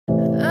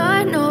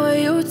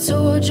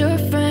told your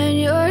friend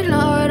you're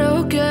not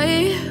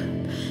okay?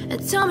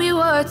 And tell me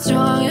what's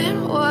wrong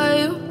and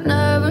why you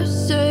never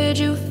said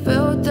you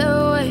felt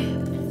that way.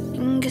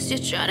 And guess you're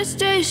trying to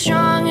stay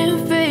strong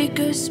and fake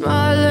a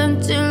smile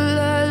until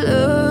I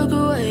look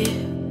away.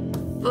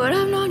 But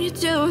I've known you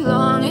too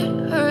long,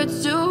 it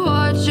hurts to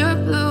watch your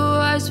blue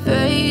eyes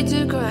fade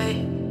to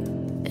gray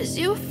as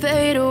you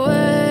fade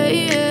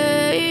away,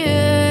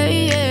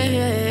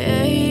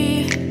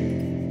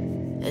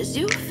 as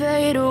you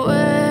fade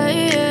away.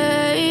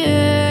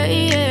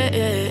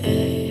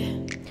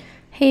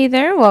 Hey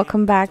there,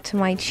 welcome back to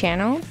my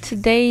channel.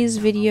 Today's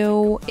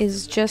video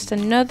is just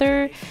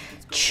another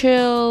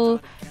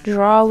chill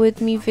draw with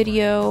me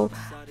video.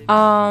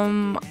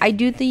 I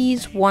do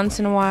these once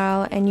in a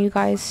while and you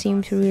guys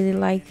seem to really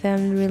like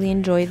them, really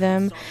enjoy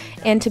them.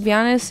 And to be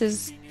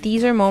honest,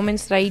 these are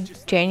moments that I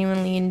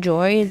genuinely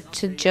enjoy,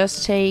 to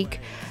just take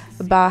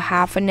about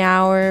half an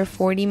hour,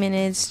 40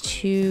 minutes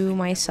to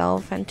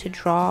myself and to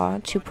draw,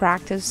 to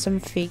practice some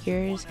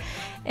figures.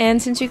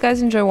 And since you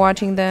guys enjoy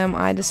watching them,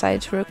 I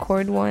decided to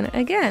record one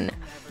again.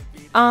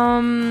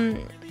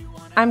 I'm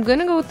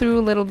gonna go through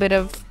a little bit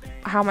of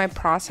how my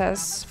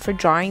process for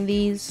drawing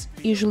these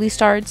usually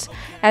starts.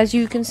 As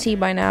you can see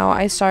by now,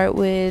 I start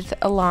with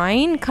a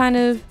line, kind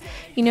of,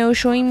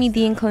 showing me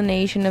the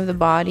inclination of the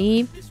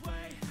body,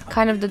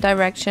 kind of the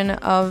direction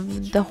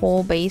of the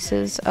whole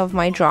basis of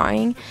my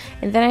drawing,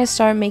 and then I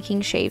start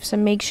making shapes. I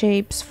make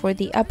shapes for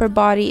the upper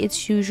body.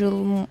 It's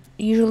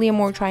usually a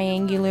more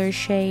triangular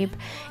shape,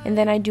 and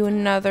then I do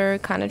another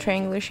kind of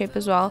triangular shape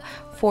as well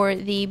for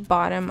the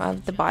bottom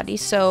of the body,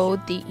 so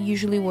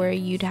usually where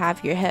you'd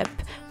have your hip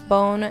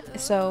bone.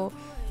 So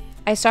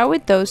I start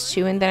with those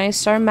two, and then I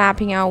start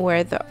mapping out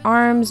where the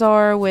arms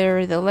are,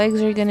 where the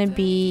legs are gonna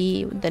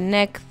be, the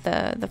neck,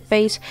 the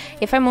face.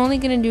 If I'm only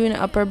gonna do an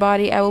upper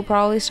body, I will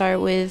probably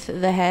start with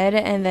the head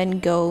and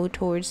then go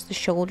towards the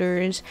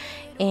shoulders,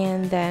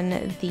 and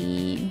then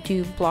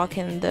block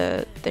in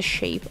the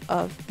shape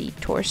of the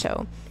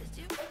torso.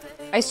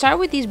 I start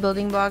with these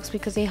building blocks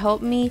because they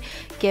help me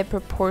get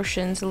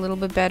proportions a little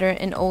bit better,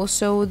 and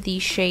also the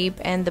shape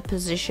and the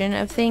position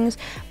of things.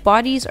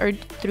 Bodies are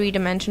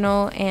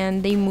three-dimensional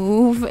and they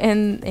move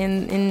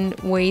in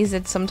ways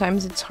that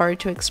sometimes it's hard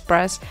to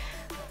express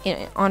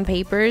on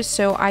paper,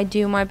 so I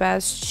do my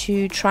best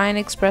to try and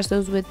express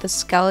those with the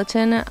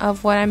skeleton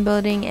of what I'm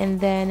building, and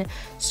then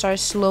start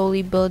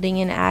slowly building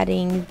and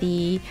adding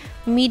the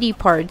meaty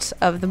parts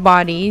of the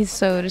body,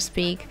 so to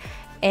speak,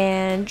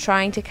 and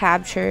trying to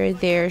capture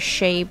their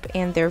shape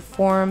and their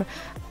form,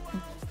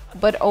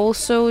 but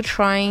also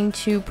trying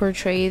to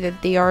portray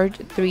that they are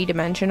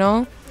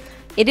three-dimensional.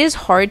 It is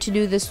hard to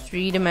do this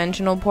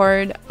three-dimensional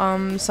part.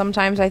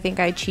 Sometimes I think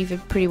I achieve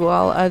it pretty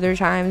well, other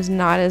times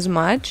not as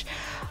much.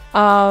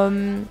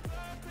 But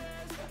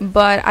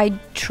I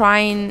try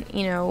and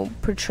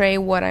portray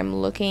what I'm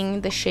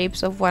the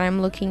shapes of what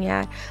I'm looking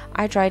at.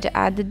 I try to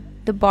add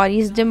the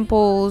body's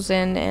dimples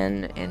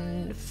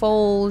and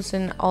folds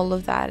and all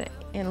of that,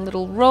 and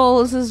little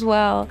rolls as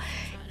well,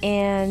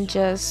 and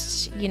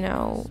just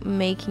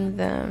making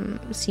them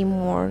seem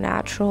more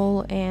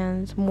natural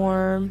and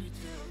more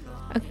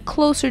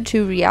closer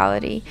to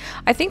reality.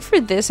 I think for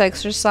this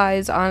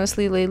exercise,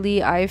 honestly,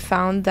 lately I've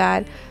found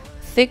that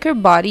thicker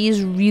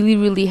bodies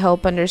really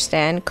help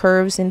understand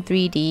curves in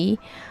 3D,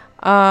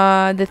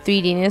 the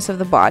 3D-ness of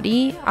the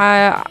body.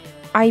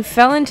 I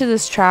fell into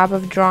this trap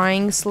of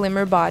drawing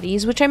slimmer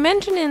bodies, which I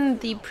mentioned in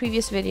the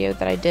previous video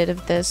that I did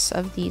of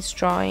these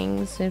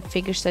drawings and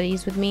figure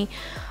studies with me.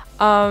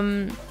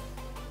 And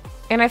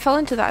I fell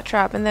into that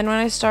trap, and then when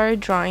I started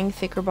drawing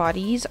thicker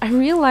bodies, I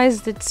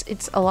realized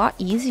it's a lot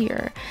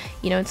easier.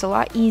 It's a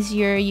lot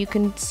easier. You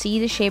can see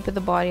the shape of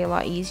the body a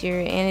lot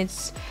easier,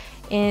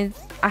 and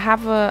I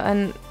have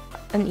an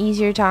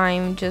easier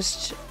time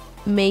just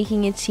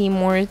making it seem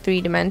more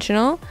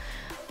three-dimensional.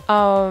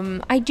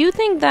 I do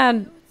think that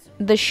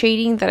the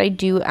shading that I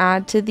do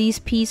add to these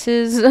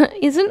pieces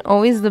isn't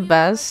always the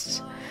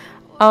best,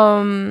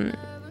 and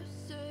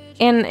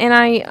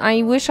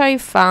I wish I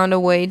found a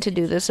way to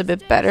do this a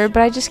bit better,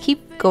 but I just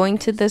keep going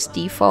to this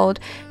default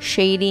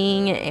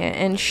shading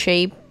and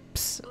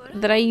shapes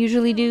that I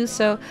usually do,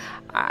 so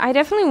I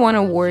definitely want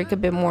to work a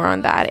bit more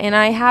on that. And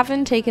I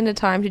haven't taken the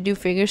time to do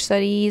figure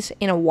studies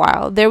in a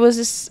while. There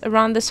was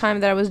around this time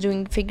that I was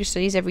doing figure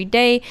studies every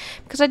day,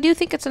 because I do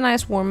think it's a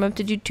nice warm-up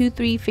to do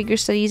 2-3 figure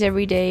studies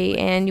every day,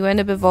 and you end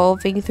up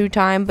evolving through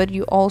time, but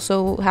you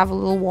also have a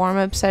little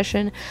warm-up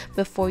session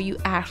before you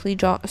actually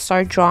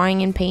start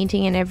drawing and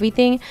painting and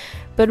everything.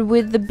 But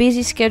with the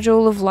busy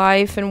schedule of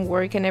life and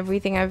work and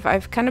everything,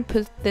 I've kind of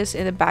put this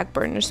in the back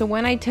burner. So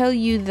when I tell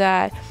you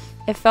that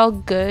it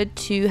felt good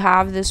to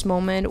have this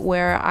moment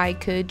where I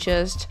could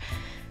just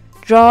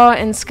draw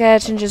and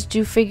sketch and just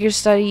do figure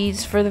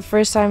studies for the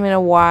first time in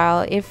a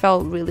while, it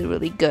felt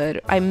really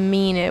good. I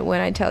mean it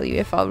when I tell you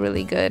it felt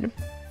really good.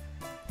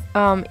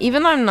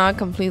 Even though I'm not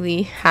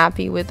completely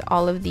happy with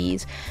all of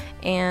these,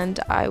 and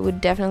I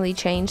would definitely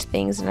change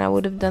things and I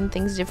would have done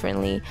things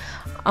differently.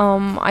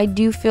 I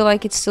do feel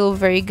like it's still a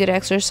very good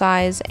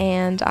exercise,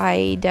 and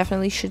I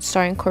definitely should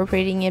start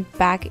incorporating it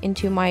back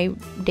into my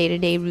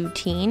day-to-day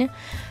routine.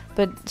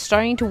 But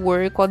starting to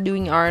work while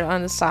doing art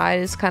on the side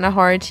is kind of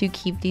hard to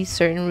keep these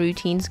certain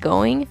routines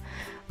going.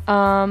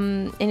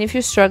 And if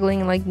you're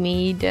struggling like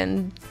me,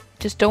 then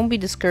just don't be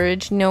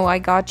discouraged. No, I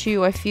got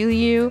you, I feel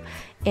you,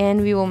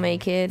 and we will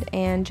make it.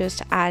 And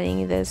just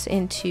adding this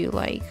into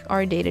like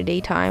our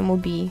day-to-day time will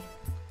be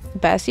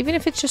best, even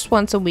if it's just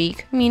once a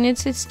week. I mean,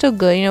 it's still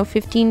good, you know,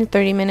 15 to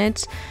 30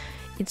 minutes.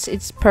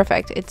 It's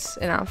perfect, it's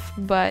enough.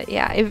 But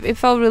yeah, it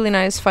felt really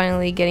nice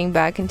finally getting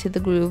back into the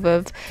groove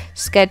of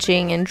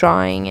sketching and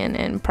drawing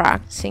and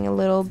practicing a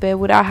little bit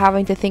without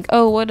having to think,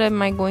 oh, what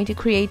am I going to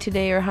create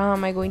today, or how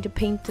am I going to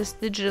paint this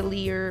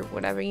digitally, or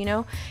whatever, you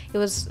know. It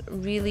was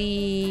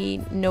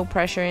really no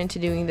pressure into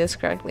doing this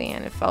correctly,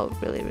 and it felt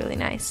really, really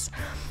nice.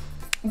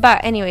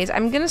 But anyways,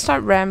 I'm gonna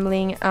start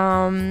rambling,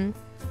 and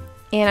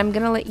I'm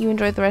gonna let you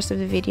enjoy the rest of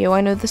the video.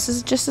 I know this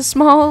is just a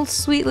small,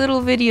 sweet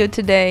little video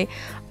today.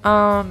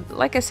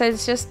 Like I said,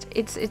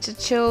 it's a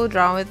chill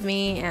draw with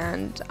me,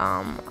 and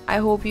I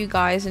hope you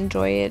guys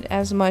enjoy it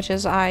as much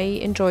as I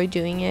enjoy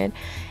doing it.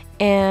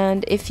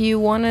 And if you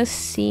want to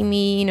see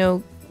me, you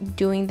know,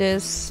 doing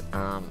this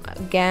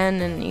again,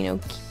 and you know,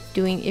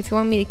 if you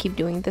want me to keep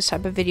doing this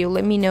type of video,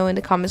 let me know in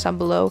the comments down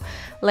below.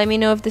 Let me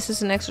know if this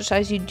is an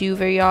exercise you do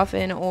very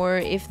often, or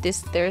if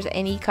there's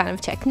any kind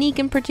of technique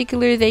in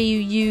particular that you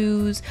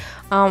use.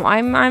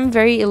 I'm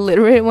very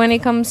illiterate when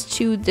it comes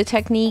to the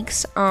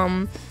techniques.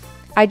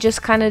 I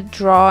just kind of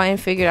draw and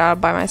figure it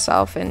out by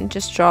myself, and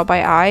just draw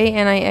by eye,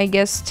 and I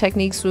guess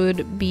techniques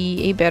would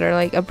be a better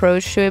like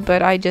approach to it.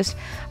 But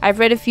I've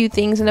read a few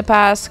things in the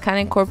past, kind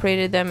of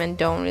incorporated them, and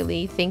don't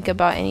really think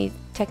about any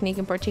technique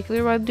in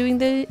particular while doing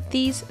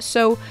these.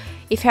 So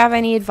if you have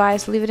any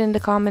advice, leave it in the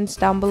comments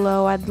down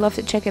below. I'd love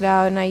to check it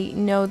out, and I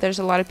know there's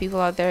a lot of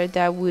people out there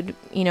that would,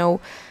 you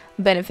know,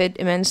 benefit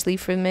immensely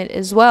from it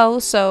as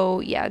well. So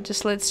yeah,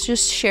 let's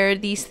just share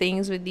these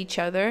things with each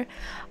other.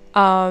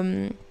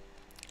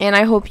 And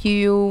I hope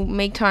you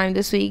make time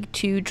this week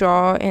to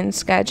draw and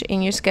sketch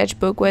in your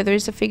sketchbook, whether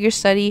it's a figure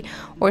study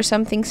or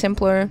something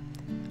simpler.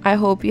 I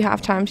hope you have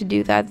time to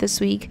do that this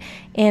week,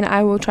 and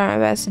I will try my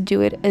best to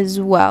do it as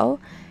well.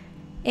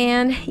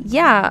 And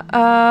yeah,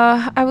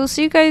 I will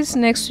see you guys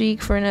next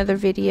week for another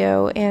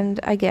video. And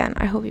again,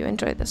 I hope you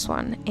enjoyed this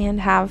one, and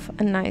have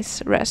a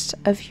nice rest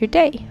of your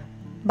day.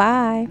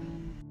 Bye.